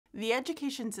The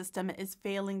education system is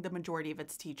failing the majority of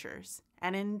its teachers,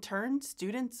 and in turn,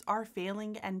 students are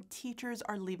failing and teachers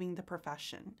are leaving the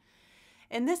profession.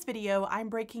 In this video, I'm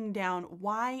breaking down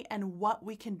why and what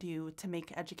we can do to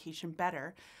make education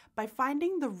better by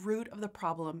finding the root of the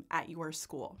problem at your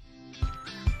school.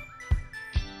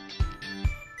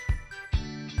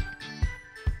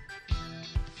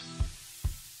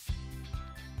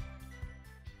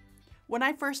 When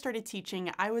I first started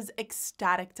teaching, I was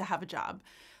ecstatic to have a job.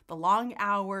 The long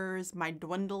hours, my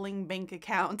dwindling bank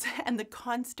account, and the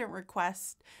constant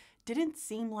requests didn't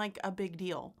seem like a big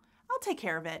deal. I'll take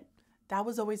care of it. That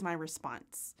was always my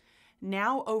response.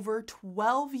 Now, over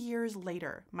 12 years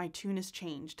later, my tune has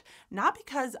changed. Not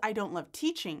because I don't love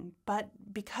teaching, but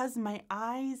because my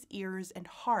eyes, ears, and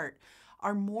heart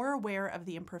are more aware of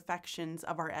the imperfections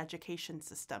of our education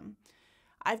system.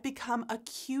 I've become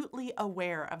acutely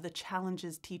aware of the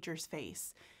challenges teachers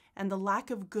face and the lack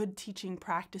of good teaching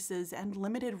practices and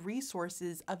limited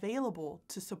resources available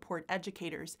to support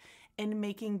educators in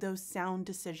making those sound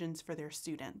decisions for their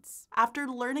students. After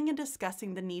learning and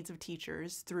discussing the needs of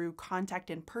teachers through contact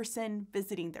in person,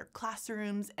 visiting their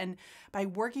classrooms, and by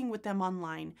working with them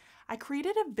online, I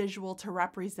created a visual to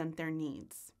represent their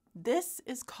needs. This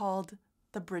is called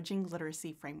the Bridging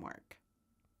Literacy Framework.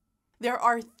 There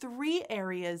are 3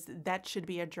 areas that should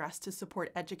be addressed to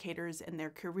support educators in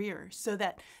their career so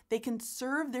that they can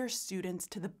serve their students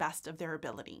to the best of their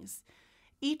abilities.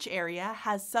 Each area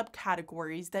has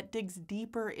subcategories that digs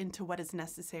deeper into what is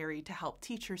necessary to help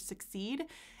teachers succeed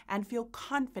and feel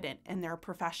confident in their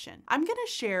profession. I'm going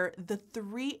to share the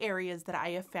 3 areas that I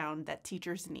have found that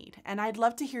teachers need, and I'd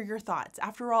love to hear your thoughts.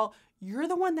 After all, you're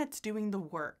the one that's doing the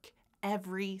work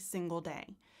every single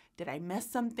day. Did I miss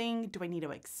something? Do I need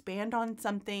to expand on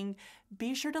something?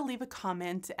 Be sure to leave a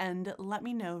comment and let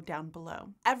me know down below.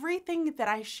 Everything that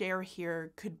I share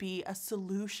here could be a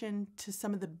solution to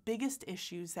some of the biggest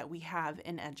issues that we have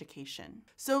in education.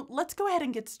 So let's go ahead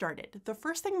and get started. The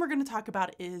first thing we're going to talk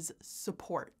about is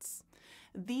supports.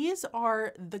 These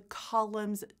are the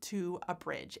columns to a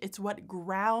bridge. It's what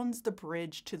grounds the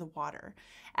bridge to the water.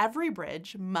 Every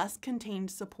bridge must contain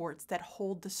supports that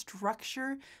hold the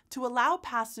structure to allow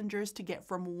passengers to get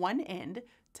from one end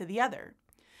to the other.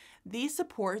 These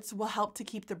supports will help to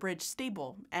keep the bridge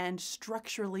stable and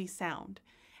structurally sound.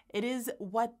 It is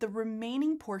what the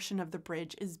remaining portion of the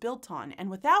bridge is built on, and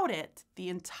without it, the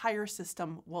entire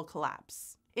system will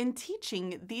collapse. In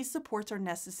teaching, these supports are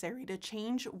necessary to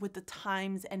change with the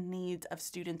times and needs of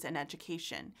students and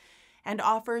education, and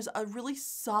offers a really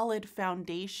solid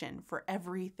foundation for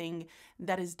everything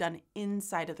that is done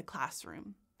inside of the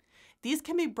classroom. These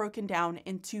can be broken down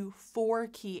into 4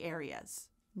 key areas: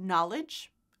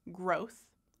 knowledge, growth,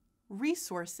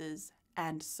 resources,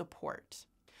 and support.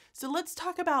 So let's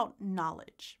talk about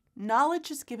knowledge.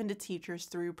 Knowledge is given to teachers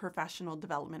through professional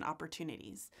development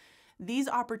opportunities. These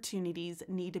opportunities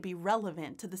need to be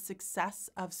relevant to the success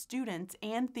of students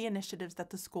and the initiatives that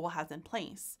the school has in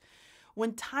place.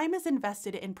 When time is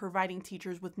invested in providing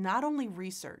teachers with not only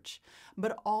research,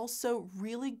 but also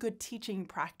really good teaching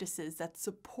practices that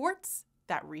supports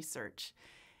that research,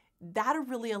 that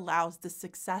really allows the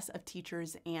success of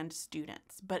teachers and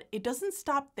students. But it doesn't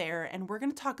stop there, and we're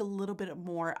going to talk a little bit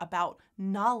more about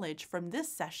knowledge from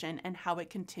this session and how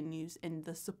it continues in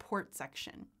the support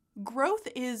section. Growth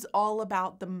is all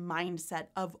about the mindset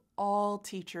of all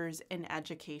teachers in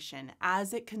education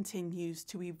as it continues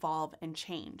to evolve and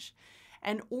change.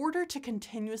 In order to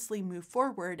continuously move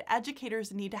forward,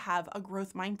 educators need to have a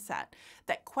growth mindset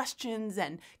that questions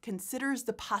and considers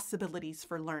the possibilities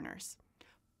for learners.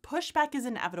 Pushback is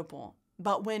inevitable,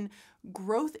 but when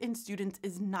growth in students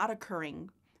is not occurring,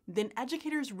 then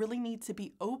educators really need to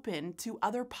be open to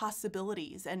other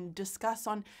possibilities and discuss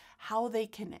on how they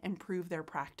can improve their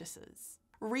practices.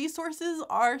 Resources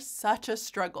are such a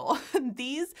struggle.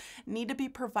 These need to be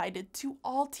provided to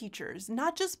all teachers,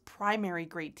 not just primary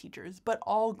grade teachers, but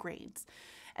all grades.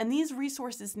 And these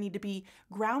resources need to be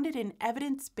grounded in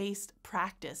evidence-based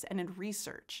practice and in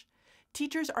research.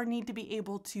 Teachers need to be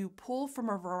able to pull from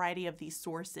a variety of these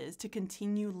sources to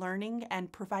continue learning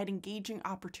and provide engaging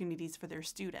opportunities for their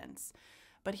students.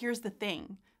 But here's the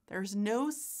thing, there's no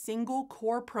single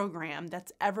core program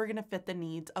that's ever going to fit the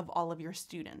needs of all of your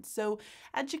students. So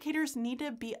educators need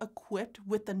to be equipped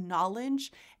with the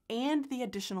knowledge and the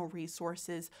additional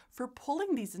resources for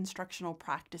pulling these instructional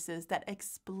practices that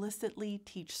explicitly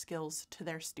teach skills to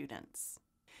their students.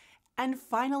 And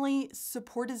finally,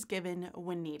 support is given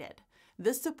when needed.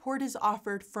 This support is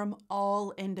offered from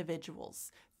all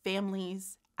individuals,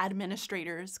 families,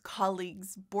 administrators,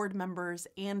 colleagues, board members,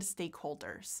 and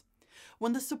stakeholders.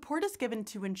 When the support is given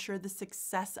to ensure the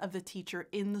success of the teacher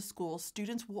in the school,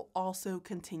 students will also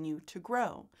continue to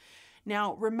grow.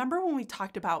 Now, remember when we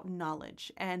talked about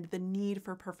knowledge and the need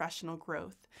for professional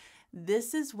growth?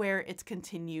 This is where it's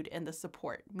continued in the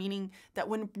support, meaning that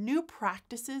when new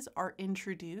practices are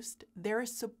introduced, there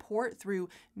is support through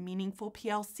meaningful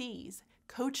PLCs,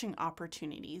 coaching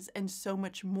opportunities, and so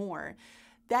much more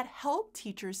that help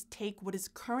teachers take what is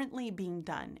currently being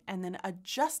done and then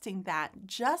adjusting that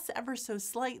just ever so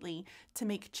slightly to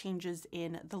make changes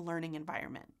in the learning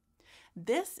environment.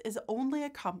 This is only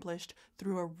accomplished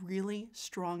through a really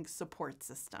strong support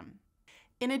system.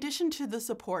 In addition to the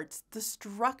supports, the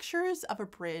structures of a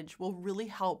bridge will really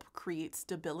help create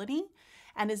stability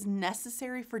and is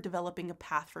necessary for developing a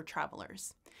path for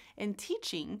travelers. In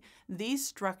teaching, these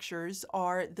structures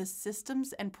are the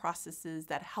systems and processes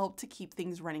that help to keep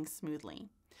things running smoothly.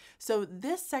 So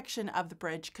this section of the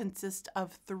bridge consists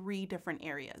of 3 different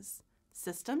areas: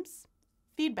 systems,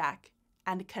 feedback,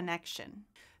 and connection.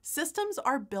 Systems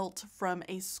are built from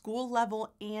a school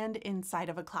level and inside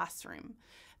of a classroom.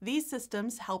 These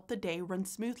systems help the day run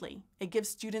smoothly. It gives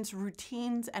students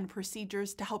routines and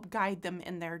procedures to help guide them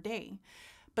in their day.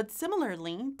 But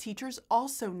similarly, teachers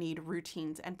also need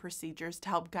routines and procedures to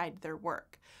help guide their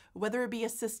work, whether it be a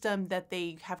system that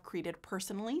they have created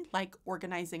personally, like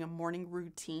organizing a morning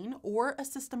routine, or a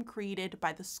system created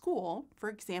by the school, for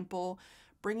example,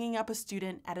 bringing up a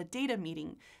student at a data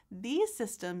meeting. These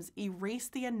systems erase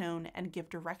the unknown and give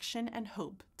direction and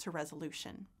hope to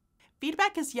resolution.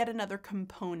 Feedback is yet another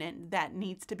component that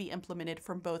needs to be implemented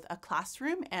from both a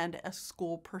classroom and a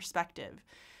school perspective.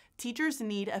 Teachers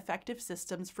need effective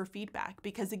systems for feedback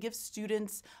because it gives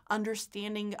students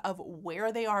understanding of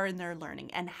where they are in their learning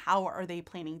and how are they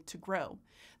planning to grow.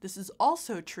 This is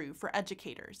also true for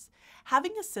educators.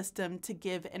 Having a system to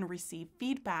give and receive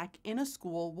feedback in a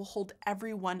school will hold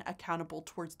everyone accountable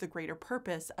towards the greater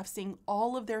purpose of seeing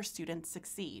all of their students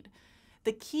succeed.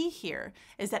 The key here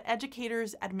is that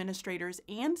educators, administrators,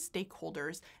 and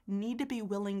stakeholders need to be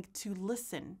willing to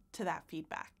listen to that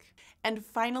feedback. And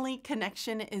finally,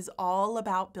 connection is all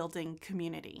about building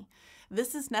community.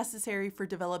 This is necessary for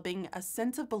developing a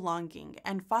sense of belonging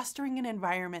and fostering an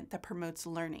environment that promotes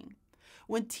learning.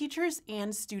 When teachers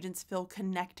and students feel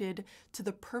connected to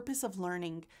the purpose of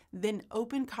learning, then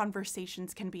open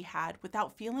conversations can be had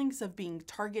without feelings of being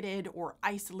targeted or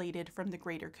isolated from the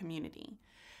greater community.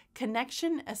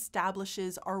 Connection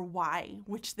establishes our why,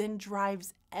 which then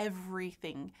drives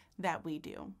everything that we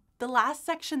do. The last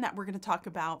section that we're going to talk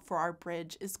about for our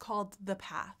bridge is called the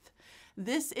path.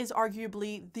 This is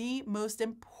arguably the most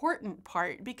important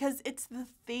part because it's the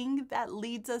thing that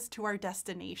leads us to our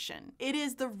destination. It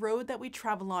is the road that we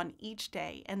travel on each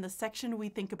day and the section we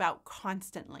think about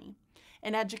constantly.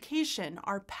 In education,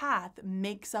 our path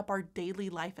makes up our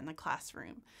daily life in the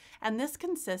classroom, and this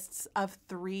consists of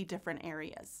 3 different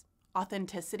areas: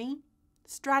 authenticity,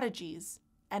 strategies,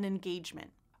 and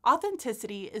engagement.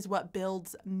 Authenticity is what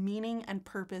builds meaning and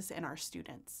purpose in our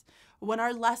students. When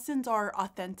our lessons are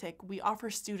authentic, we offer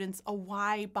students a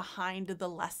why behind the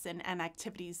lesson and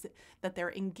activities that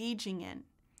they're engaging in.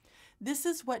 This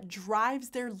is what drives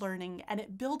their learning, and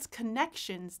it builds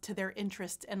connections to their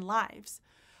interests and lives.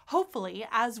 Hopefully,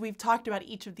 as we've talked about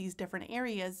each of these different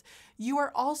areas, you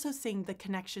are also seeing the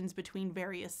connections between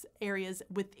various areas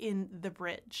within the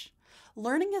bridge.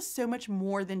 Learning is so much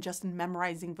more than just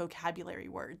memorizing vocabulary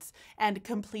words and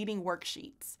completing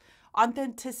worksheets.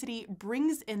 Authenticity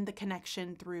brings in the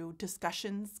connection through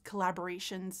discussions,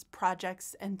 collaborations,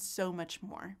 projects, and so much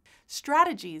more.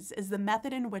 Strategies is the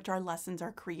method in which our lessons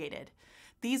are created.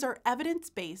 These are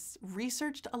evidence-based,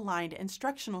 research-aligned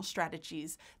instructional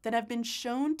strategies that have been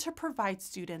shown to provide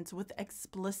students with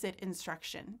explicit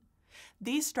instruction.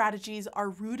 These strategies are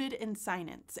rooted in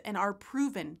science and are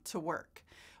proven to work.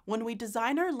 When we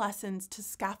design our lessons to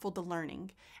scaffold the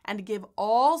learning and give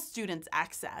all students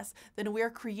access, then we are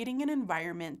creating an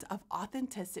environment of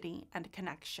authenticity and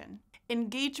connection.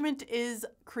 Engagement is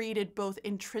created both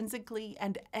intrinsically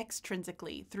and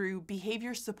extrinsically through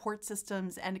behavior support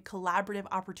systems and collaborative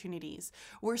opportunities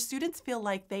where students feel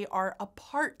like they are a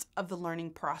part of the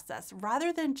learning process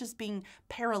rather than just being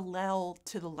parallel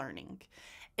to the learning.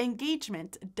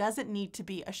 Engagement doesn't need to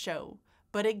be a show,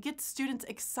 but it gets students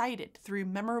excited through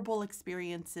memorable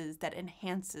experiences that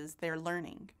enhances their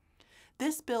learning.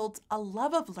 This builds a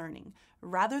love of learning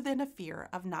rather than a fear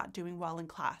of not doing well in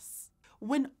class.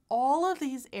 When all of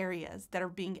these areas that are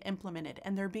being implemented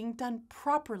and they're being done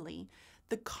properly,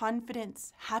 the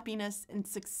confidence, happiness, and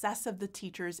success of the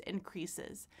teachers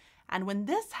increases. And when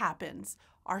this happens,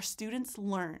 our students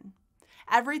learn.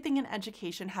 Everything in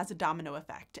education has a domino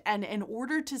effect, and in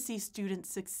order to see students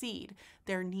succeed,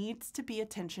 there needs to be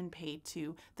attention paid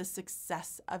to the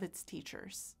success of its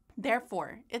teachers.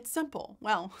 Therefore, it's simple.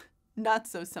 Well, not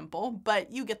so simple,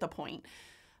 but you get the point.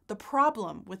 The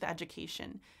problem with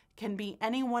education can be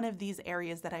any one of these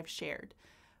areas that I've shared.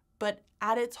 But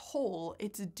at its whole,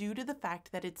 it's due to the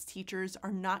fact that its teachers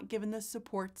are not given the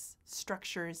supports,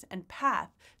 structures, and path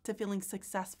to feeling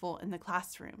successful in the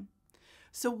classroom.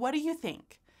 So what do you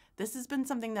think? This has been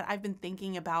something that I've been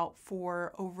thinking about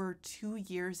for over 2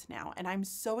 years now, and I'm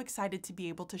so excited to be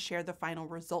able to share the final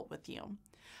result with you.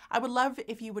 I would love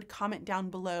if you would comment down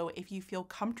below if you feel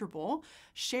comfortable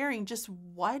sharing just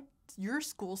what your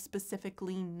school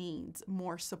specifically needs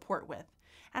more support with.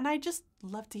 And I just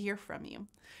love to hear from you.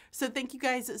 So thank you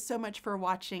guys so much for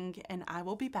watching, and I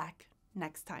will be back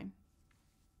next time.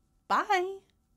 Bye.